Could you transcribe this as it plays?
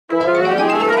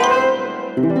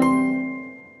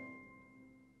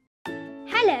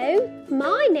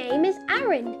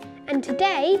Lauren, and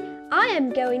today I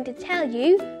am going to tell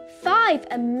you 5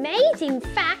 amazing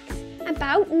facts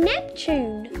about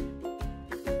Neptune.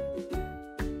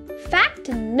 Fact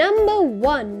number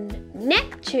 1.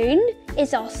 Neptune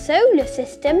is our solar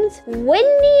system's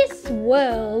windiest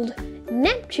world.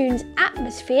 Neptune's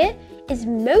atmosphere is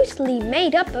mostly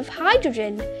made up of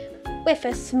hydrogen, with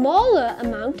a smaller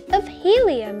amount of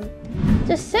helium.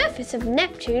 The surface of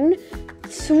Neptune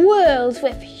swirls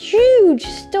with huge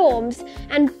storms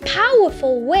and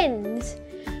powerful winds.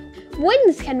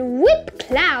 Winds can whip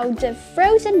clouds of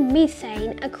frozen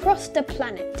methane across the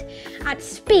planet at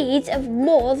speeds of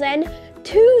more than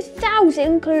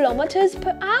 2,000 kilometers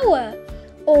per hour,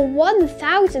 or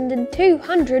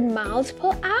 1,200 miles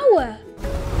per hour.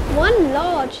 One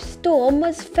large storm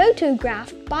was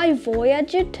photographed by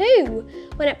Voyager 2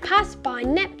 when it passed by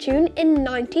Neptune in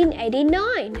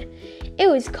 1989. It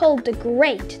was called the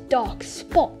Great Dark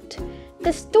Spot.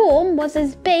 The storm was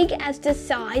as big as the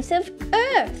size of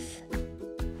Earth.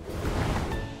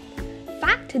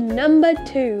 Fact number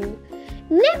 2.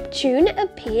 Neptune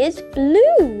appears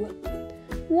blue.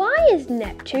 Why is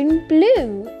Neptune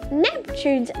blue?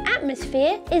 Neptune's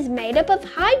atmosphere is made up of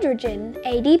hydrogen,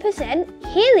 80%,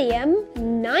 helium,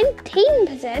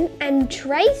 19%, and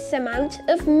trace amounts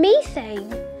of methane.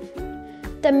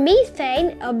 The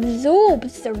methane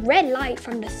absorbs the red light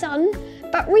from the sun,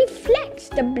 but reflects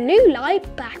the blue light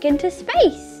back into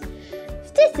space.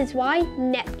 This is why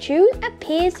Neptune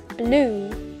appears blue.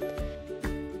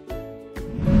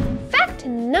 Fact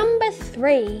number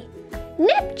 3.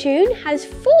 Neptune has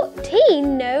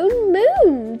 14 known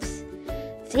moons.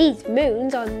 These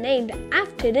moons are named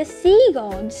after the sea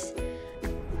gods.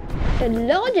 The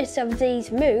largest of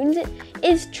these moons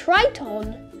is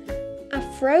Triton, a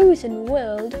frozen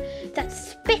world that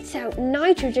spits out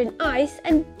nitrogen ice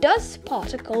and dust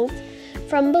particles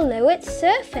from below its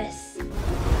surface.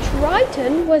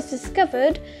 Triton was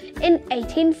discovered in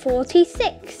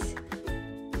 1846.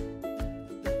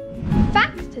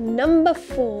 Fact number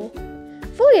 4.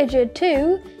 Voyager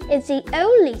 2 is the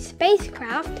only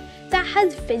spacecraft that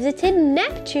has visited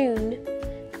Neptune.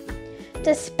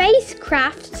 The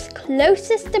spacecraft's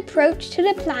closest approach to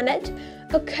the planet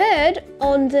occurred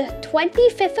on the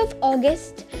 25th of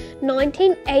August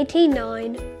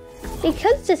 1989.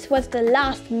 Because this was the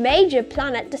last major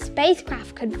planet the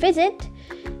spacecraft could visit,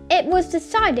 it was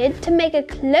decided to make a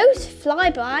close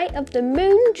flyby of the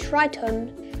moon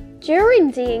Triton.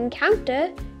 During the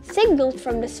encounter, signals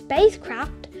from the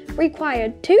spacecraft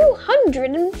required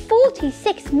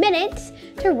 246 minutes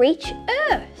to reach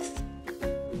Earth.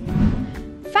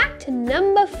 Fact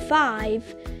number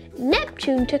 5.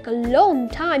 Neptune took a long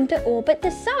time to orbit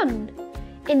the Sun.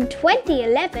 In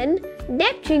 2011,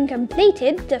 Neptune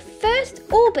completed the first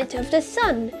orbit of the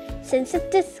Sun since its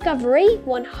discovery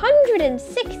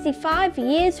 165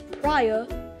 years prior,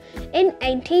 in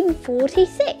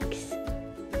 1846.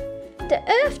 The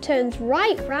Earth turns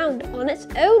right round on its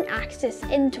own axis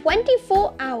in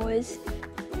 24 hours,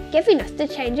 giving us the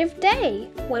change of day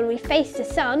when we face the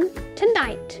Sun to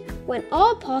night when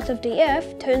our part of the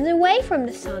Earth turns away from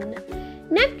the Sun.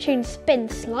 Neptune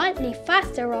spins slightly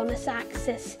faster on its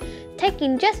axis,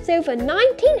 taking just over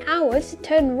 19 hours to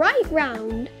turn right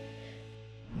round.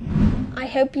 I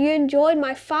hope you enjoyed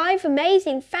my 5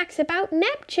 amazing facts about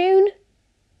Neptune.